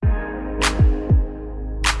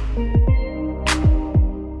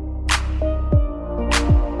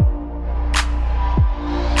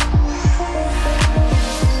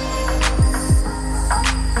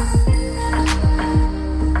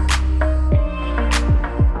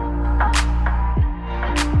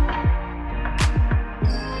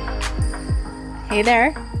Hey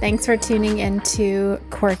there. Thanks for tuning into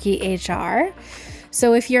Quirky HR.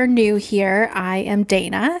 So if you're new here, I am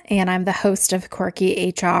Dana and I'm the host of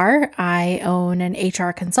Quirky HR. I own an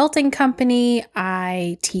HR consulting company.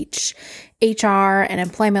 I teach HR and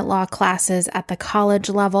employment law classes at the college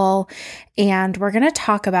level. And we're going to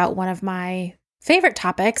talk about one of my favorite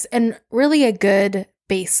topics and really a good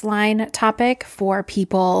baseline topic for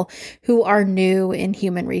people who are new in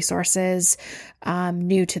human resources,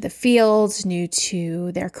 new to the field, new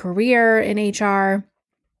to their career in HR.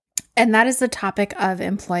 And that is the topic of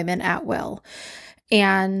employment at will.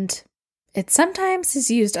 And it sometimes is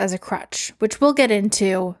used as a crutch, which we'll get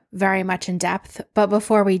into very much in depth. But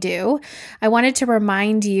before we do, I wanted to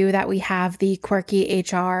remind you that we have the Quirky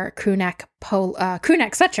HR crewneck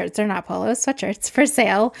sweatshirts. They're not polos, sweatshirts for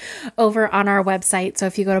sale over on our website. So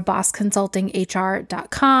if you go to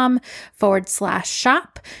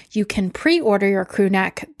bossconsultinghr.com/shop, you can pre-order your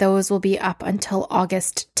crewneck. Those will be up until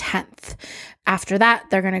August 10th. After that,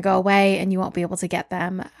 they're going to go away and you won't be able to get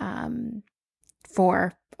them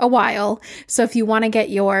for a while. So if you want to get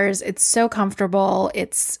yours, it's so comfortable.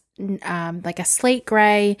 It's like a slate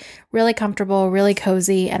gray, really comfortable, really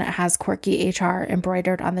cozy, and it has Quirky HR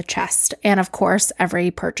embroidered on the chest. And of course, every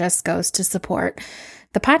purchase goes to support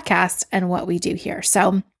the podcast and what we do here.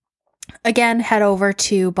 So again, head over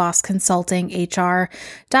to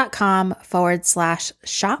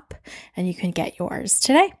bossconsultinghr.com/shop and you can get yours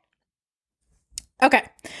today. Okay,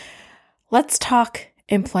 let's talk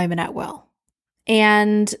employment at will.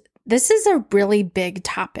 And this is a really big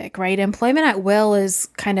topic, right? Employment at will is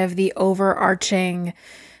kind of the overarching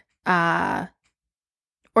or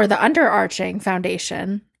the underarching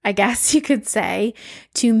foundation, I guess you could say,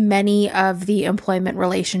 to many of the employment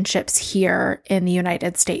relationships here in the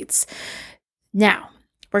United States. Now,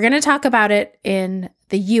 we're going to talk about it in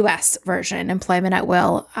the US version, employment at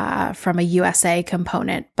will from a USA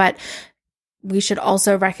component, but we should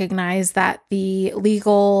also recognize that the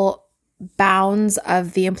legal bounds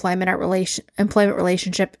of the employment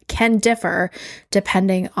relationship can differ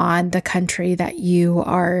depending on the country that you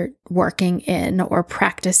are working in or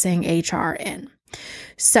practicing HR in.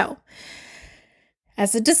 So,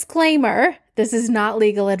 as a disclaimer, this is not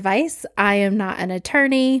legal advice. I am not an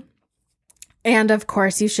attorney. And of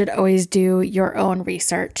course, you should always do your own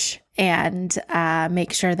research and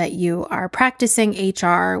make sure that you are practicing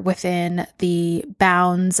HR within the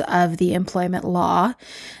bounds of the employment law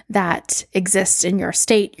that exists in your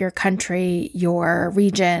state, your country, your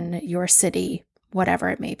region, your city, whatever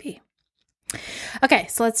it may be. Okay,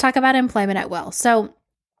 so let's talk about employment at will. So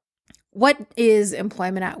what is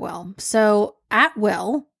employment at will? So at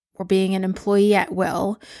will, or being an employee at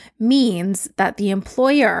will, means that the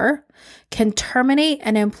employer can terminate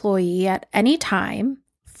an employee at any time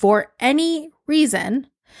for any reason,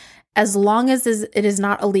 as long as it is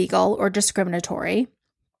not illegal or discriminatory,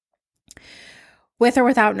 with or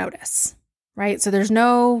without notice, right? So there's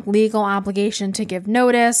no legal obligation to give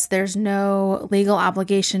notice. There's no legal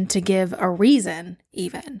obligation to give a reason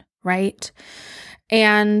even, right?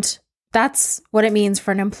 And that's what it means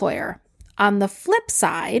for an employer. On the flip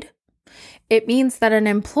side, it means that an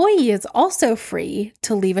employee is also free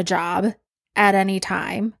to leave a job at any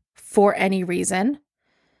time for any reason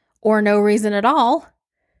or no reason at all,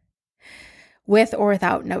 with or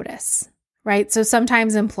without notice, right? So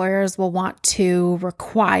sometimes employers will want to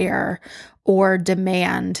require or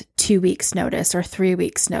demand 2 weeks notice or 3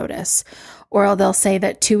 weeks notice, or they'll say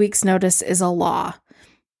that 2 weeks notice is a law.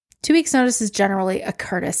 2 weeks notice is generally a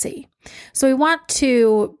courtesy. So we want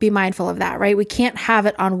to be mindful of that, right? We can't have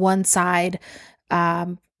it on one side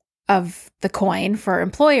of the coin for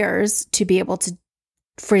employers to be able to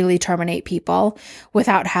freely terminate people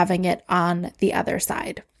without having it on the other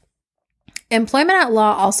side. Employment at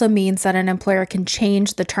law also means that an employer can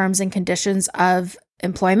change the terms and conditions of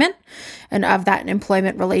employment and of that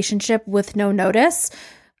employment relationship with no notice,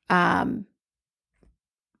 and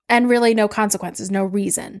really no consequences, no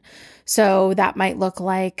reason. So that might look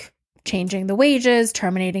like changing the wages,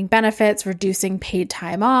 terminating benefits, reducing paid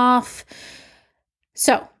time off.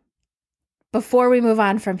 So before we move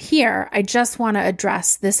on from here, I just want to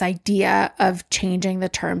address this idea of changing the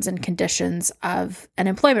terms and conditions of an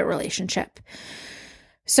employment relationship.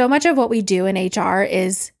 So much of what we do in HR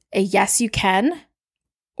is a yes, you can,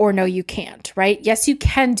 or no, you can't, right? Yes, you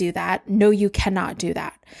can do that. No, you cannot do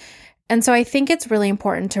that. And so I think it's really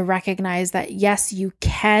important to recognize that, yes, you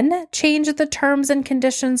can change the terms and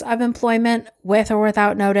conditions of employment with or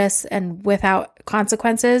without notice and without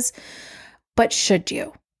consequences, but should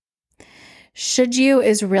you? Should you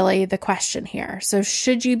is really the question here. So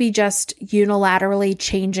should you be just unilaterally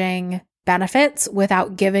changing benefits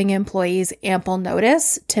without giving employees ample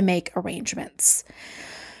notice to make arrangements.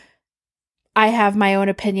 I have my own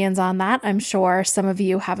opinions on that. I'm sure some of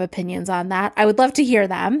you have opinions on that. I would love to hear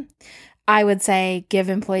them. I would say give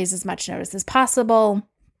employees as much notice as possible.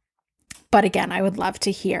 But again, I would love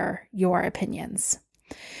to hear your opinions.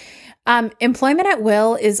 Employment at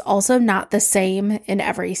will is also not the same in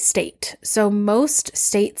every state. So most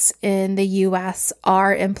states in the US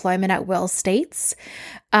are employment at will states.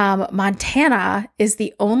 Montana is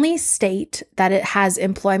the only state that it has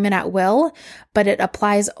employment at will, but it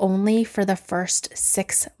applies only for the first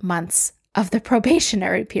 6 months of the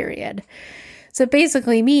probationary period. So it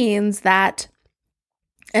basically means that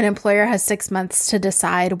an employer has 6 months to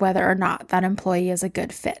decide whether or not that employee is a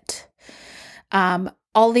good fit.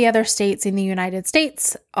 All the other states in the United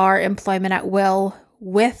States are employment at will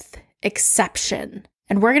with exception.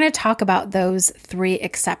 And we're going to talk about those 3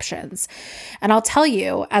 exceptions. And I'll tell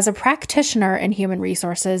you, as a practitioner in human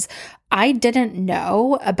resources, I didn't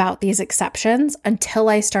know about these exceptions until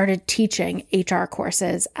I started teaching HR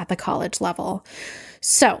courses at the college level.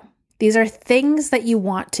 So these are things that you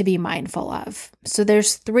want to be mindful of. So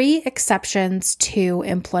there's 3 exceptions to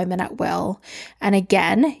employment at will. And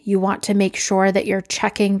again, you want to make sure that you're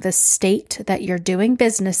checking the state that you're doing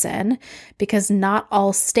business in, because not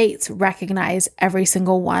all states recognize every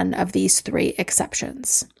single one of these 3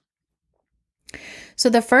 exceptions. So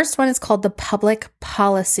the first one is called the public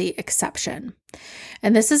policy exception.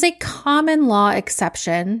 And this is a common law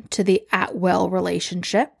exception to the at-will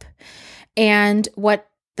relationship. And what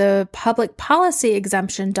the public policy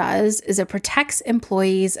exemption does is it protects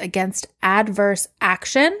employees against adverse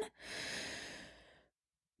action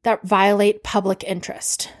that violate public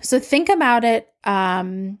interest. So think about it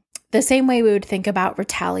the same way we would think about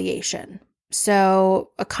retaliation.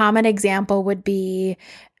 So a common example would be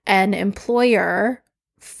an employer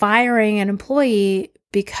firing an employee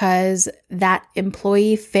because that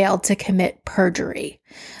employee failed to commit perjury.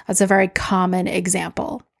 That's a very common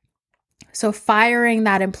example. So firing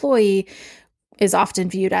that employee is often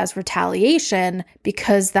viewed as retaliation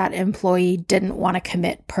because that employee didn't want to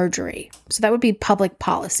commit perjury. So that would be public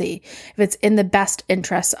policy, if it's in the best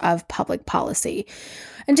interest of public policy.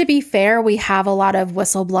 And to be fair, we have a lot of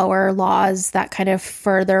whistleblower laws that kind of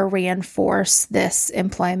further reinforce this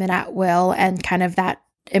employment at will and kind of that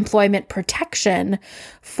employment protection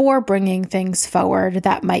for bringing things forward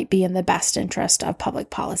that might be in the best interest of public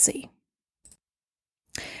policy.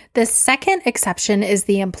 The second exception is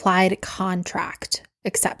the implied contract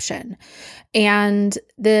exception. And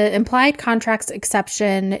the implied contracts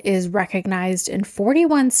exception is recognized in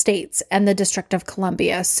 41 states and the District of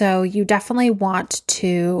Columbia. So you definitely want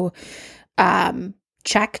to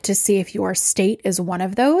check to see if your state is one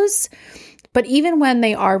of those. But even when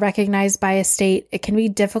they are recognized by a state, it can be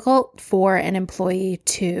difficult for an employee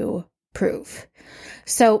to prove.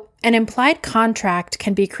 So an implied contract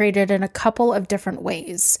can be created in a couple of different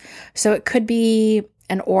ways. So it could be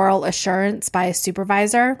an oral assurance by a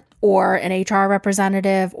supervisor or an HR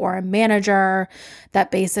representative or a manager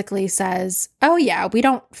that basically says, oh yeah, we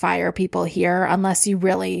don't fire people here unless you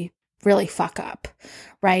really, really fuck up,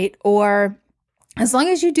 right? Or as long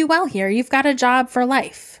as you do well here, you've got a job for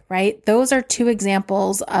life, right? Those are 2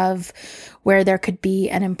 examples of where there could be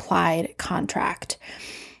an implied contract.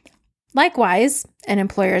 Likewise, an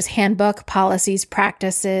employer's handbook, policies,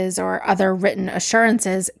 practices, or other written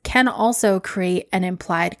assurances can also create an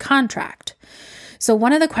implied contract. So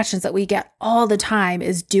one of the questions that we get all the time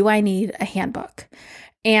is, do I need a handbook?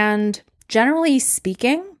 And generally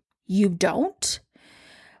speaking, you don't.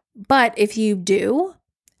 But if you do,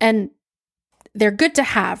 and they're good to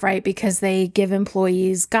have, right? Because they give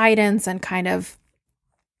employees guidance and kind of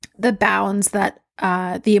the bounds that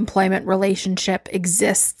the employment relationship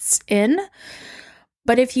exists in.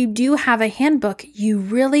 But if you do have a handbook, you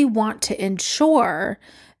really want to ensure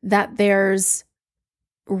that there's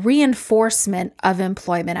reinforcement of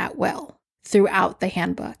employment at will throughout the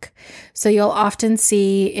handbook. So you'll often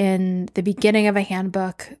see in the beginning of a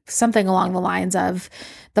handbook something along the lines of,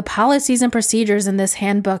 the policies and procedures in this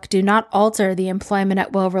handbook do not alter the employment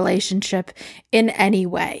at will relationship in any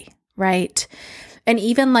way, right? And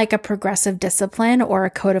even like a progressive discipline or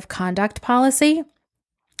a code of conduct policy,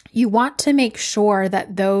 you want to make sure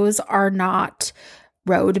that those are not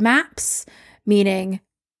roadmaps, meaning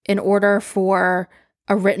in order for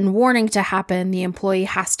a written warning to happen, the employee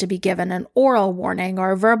has to be given an oral warning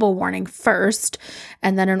or a verbal warning first.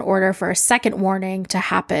 And then in order for a second warning to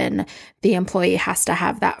happen, the employee has to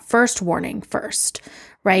have that first warning first,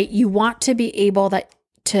 right? You want to be able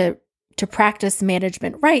to practice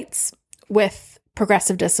management rights with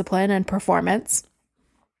progressive discipline and performance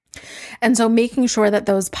And so making sure that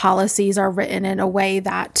those policies are written in a way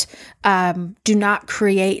that do not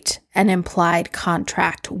create an implied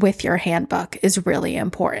contract with your handbook is really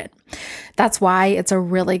important. That's why it's a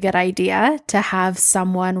really good idea to have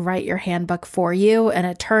someone write your handbook for you, an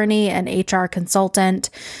attorney, an HR consultant,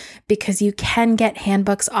 because you can get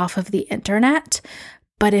handbooks off of the internet.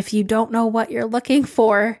 But if you don't know what you're looking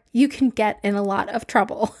for, you can get in a lot of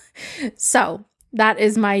trouble. So that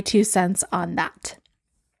is my 2 cents on that.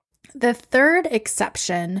 The third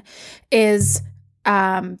exception is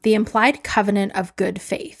the implied covenant of good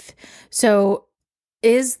faith. So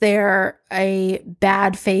is there a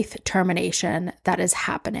bad faith termination that is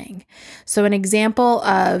happening? So an example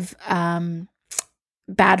of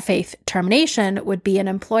bad faith termination would be an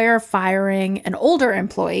employer firing an older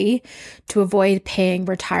employee to avoid paying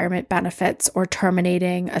retirement benefits or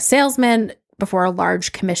terminating a salesman before a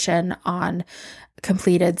large commission on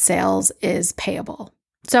completed sales is payable.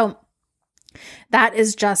 So that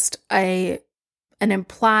is just an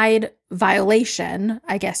implied violation,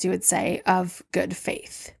 I guess you would say, of good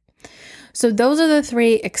faith. So those are the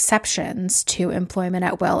 3 exceptions to employment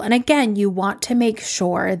at will. And again, you want to make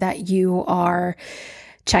sure that you are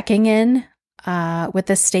checking in with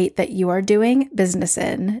the state that you are doing business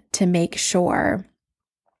in to make sure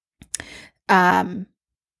that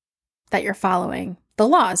you're following the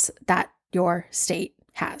laws that your state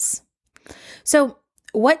has. So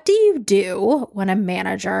what do you do when a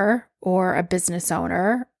manager or a business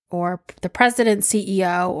owner or the president,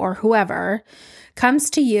 CEO, or whoever comes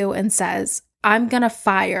to you and says, I'm going to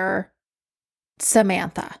fire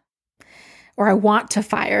Samantha, or I want to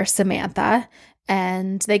fire Samantha,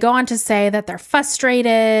 and they go on to say that they're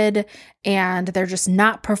frustrated and they're just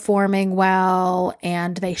not performing well,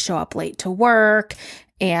 and they show up late to work,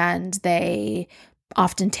 and they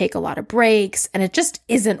often take a lot of breaks, and it just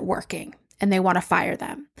isn't working, and they want to fire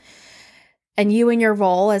them. And you in your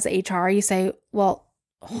role as HR, you say, well,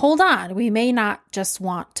 hold on, we may not just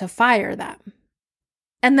want to fire them.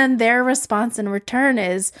 And then their response in return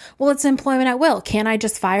is, well, it's employment at will. Can't I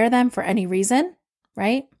just fire them for any reason?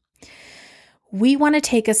 Right? We want to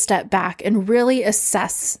take a step back and really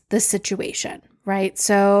assess the situation, right?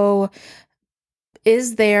 So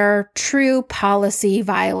is there true policy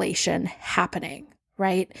violation happening?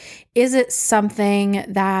 Right? Is it something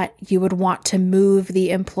that you would want to move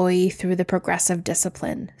the employee through the progressive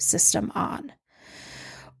discipline system on?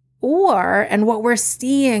 Or, and what we're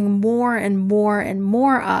seeing more and more and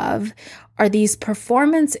more of are these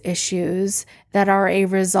performance issues that are a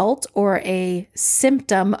result or a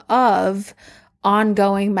symptom of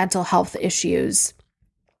ongoing mental health issues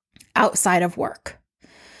outside of work.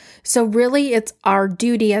 So really, it's our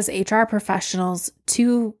duty as HR professionals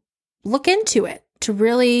to look into it, to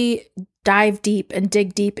really dive deep and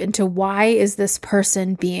dig deep into why is this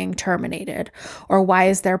person being terminated, or why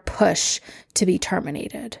is there push to be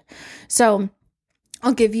terminated. So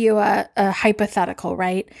I'll give you a hypothetical,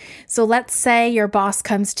 right? So let's say your boss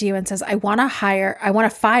comes to you and says, I want to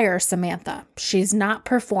fire Samantha. She's not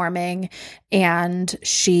performing and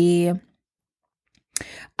she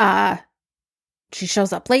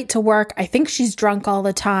shows up late to work. I think she's drunk all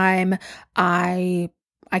the time.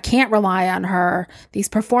 I can't rely on her. These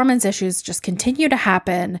performance issues just continue to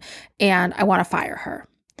happen, and I want to fire her.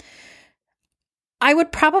 I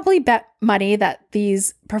would probably bet money that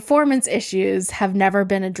these performance issues have never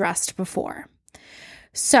been addressed before.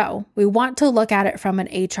 So we want to look at it from an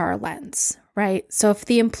HR lens, right? So if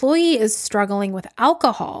the employee is struggling with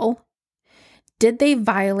alcohol, did they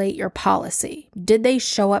violate your policy? Did they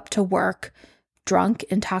show up to work drunk,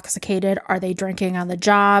 intoxicated? Are they drinking on the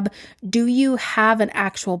job? Do you have an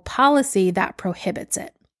actual policy that prohibits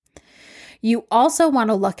it? You also want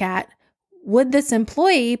to look at, would this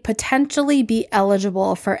employee potentially be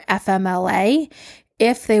eligible for FMLA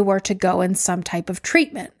if they were to go in some type of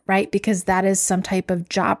treatment, right? Because that is some type of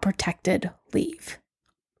job protected leave.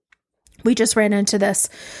 We just ran into this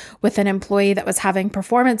with an employee that was having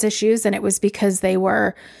performance issues, and it was because they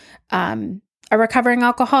were a recovering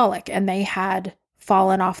alcoholic and they had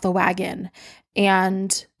fallen off the wagon.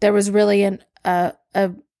 And there was really a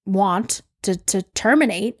want to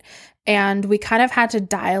terminate. And we kind of had to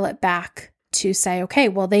dial it back to say, okay,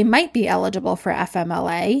 well, they might be eligible for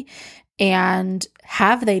FMLA. And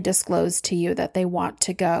have they disclosed to you that they want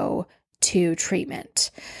to go to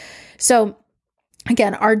treatment? So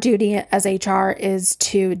again, our duty as HR is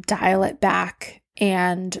to dial it back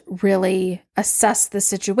and really assess the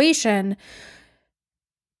situation.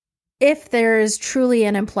 If there is truly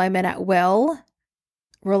an employment at will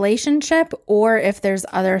relationship, or if there's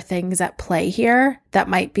other things at play here that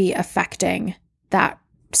might be affecting that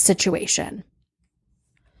situation.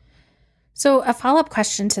 So a follow-up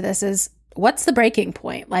question to this is, what's the breaking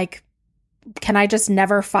point? Like, can I just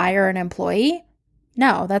never fire an employee?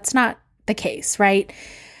 No, that's not the case, right?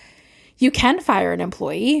 You can fire an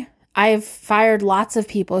employee. I've fired lots of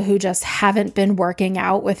people who just haven't been working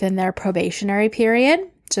out within their probationary period.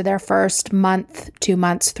 So their first month, 2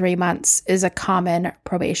 months, 3 months is a common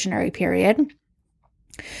probationary period.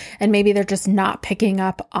 And maybe they're just not picking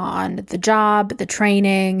up on the job, the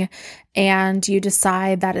training, and you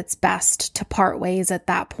decide that it's best to part ways at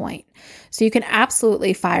that point. So you can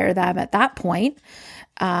absolutely fire them at that point.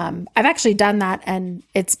 I've actually done that, and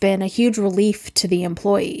it's been a huge relief to the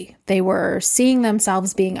employee. They were seeing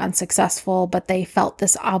themselves being unsuccessful, but they felt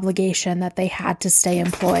this obligation that they had to stay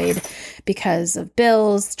employed because of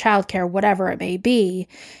bills, childcare, whatever it may be.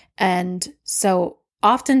 And so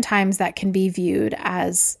oftentimes that can be viewed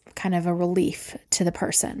as kind of a relief to the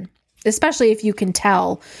person, especially if you can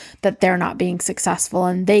tell that they're not being successful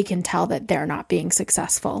and they can tell that they're not being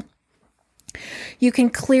successful. You can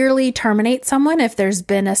clearly terminate someone if there's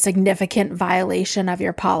been a significant violation of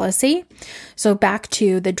your policy. So back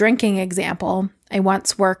to the drinking example, I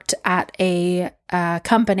once worked at a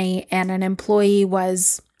company and an employee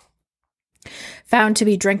was found to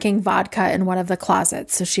be drinking vodka in one of the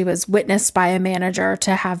closets. So she was witnessed by a manager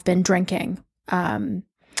to have been drinking on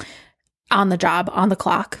the job, on the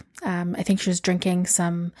clock. I think she was drinking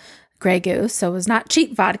some Grey Goose, so it was not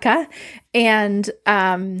cheap vodka. And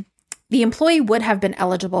the employee would have been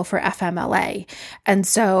eligible for FMLA. And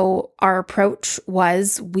so our approach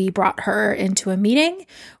was we brought her into a meeting.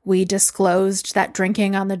 We disclosed that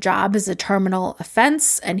drinking on the job is a terminal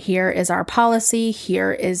offense. And here is our policy.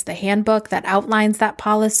 Here is the handbook that outlines that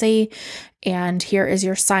policy. And here is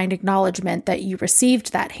your signed acknowledgement that you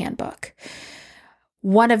received that handbook.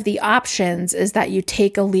 One of the options is that you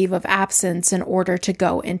take a leave of absence in order to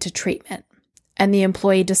go into treatment. And the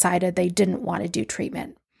employee decided they didn't want to do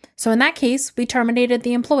treatment. So in that case, we terminated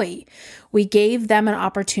the employee. We gave them an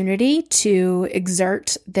opportunity to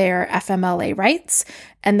exert their FMLA rights,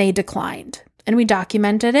 and they declined. And we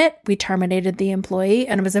documented it. We terminated the employee,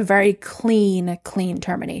 and it was a very clean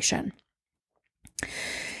termination.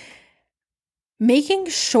 Making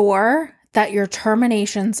sure that your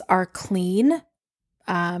terminations are clean,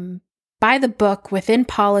 by the book, within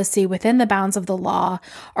policy, within the bounds of the law,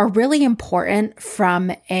 are really important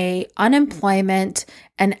from an unemployment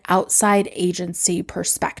and outside agency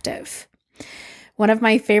perspective. One of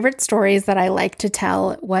my favorite stories that I like to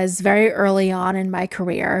tell was very early on in my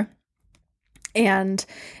career. And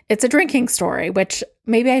it's a drinking story, which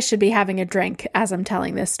maybe I should be having a drink as I'm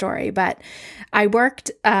telling this story. But I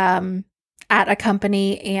worked at a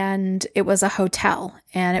company, and it was a hotel,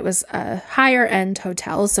 and it was a higher end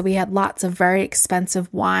hotel. So we had lots of very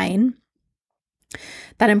expensive wine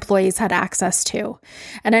that employees had access to.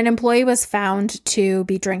 And an employee was found to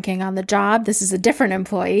be drinking on the job. This is a different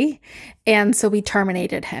employee. And so we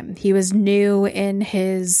terminated him. He was new in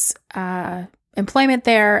his employment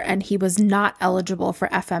there, and he was not eligible for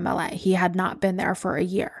FMLA. He had not been there for a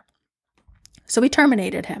year. So we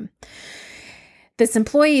terminated him. This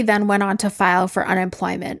employee then went on to file for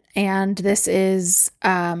unemployment, and this is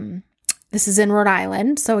in Rhode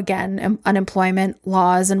Island. So again, unemployment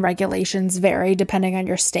laws and regulations vary depending on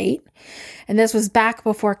your state. And this was back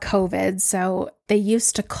before COVID, so they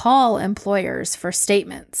used to call employers for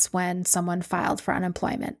statements when someone filed for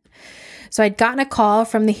unemployment. So I'd gotten a call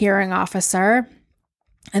from the hearing officer,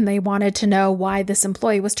 and they wanted to know why this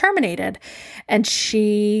employee was terminated. And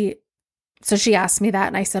she asked me that,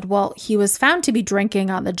 and I said, well, he was found to be drinking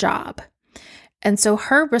on the job. And so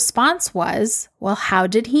her response was, well, how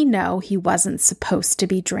did he know he wasn't supposed to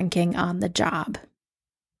be drinking on the job?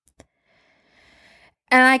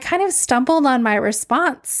 And I kind of stumbled on my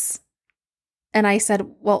response. And I said,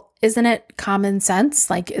 well, isn't it common sense?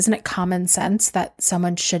 Like, isn't it common sense that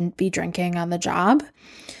someone shouldn't be drinking on the job?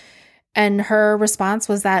 And her response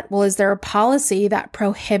was that, well, is there a policy that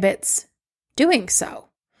prohibits doing so?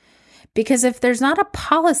 Because if there's not a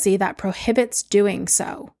policy that prohibits doing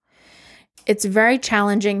so, it's very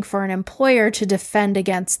challenging for an employer to defend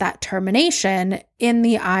against that termination in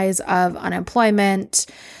the eyes of unemployment,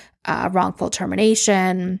 wrongful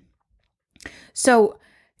termination. So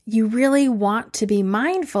you really want to be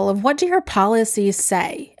mindful of, what do your policies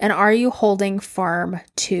say? And are you holding firm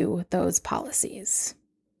to those policies?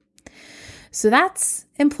 So that's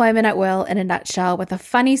employment at will in a nutshell with a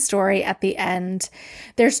funny story at the end.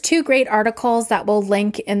 There's 2 great articles that we'll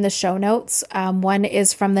link in the show notes. One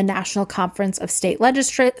is from the National Conference of State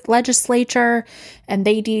Legislature, and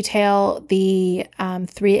they detail the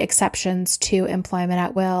 3 exceptions to employment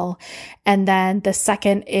at will. And then the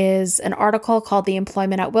second is an article called The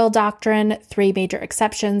Employment at Will Doctrine, 3 Major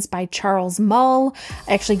Exceptions by Charles Mull.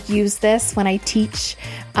 I actually use this when I teach,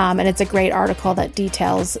 and it's a great article that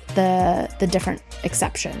details the different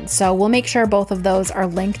exceptions. So we'll make sure both of those are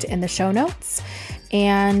linked in the show notes.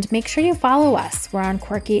 And make sure you follow us. We're on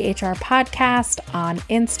Quirky HR Podcast on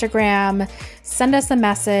Instagram. Send us a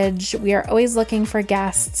message. We are always looking for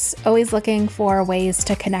guests, always looking for ways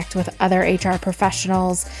to connect with other HR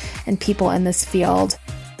professionals and people in this field.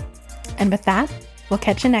 And with that, we'll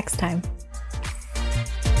catch you next time.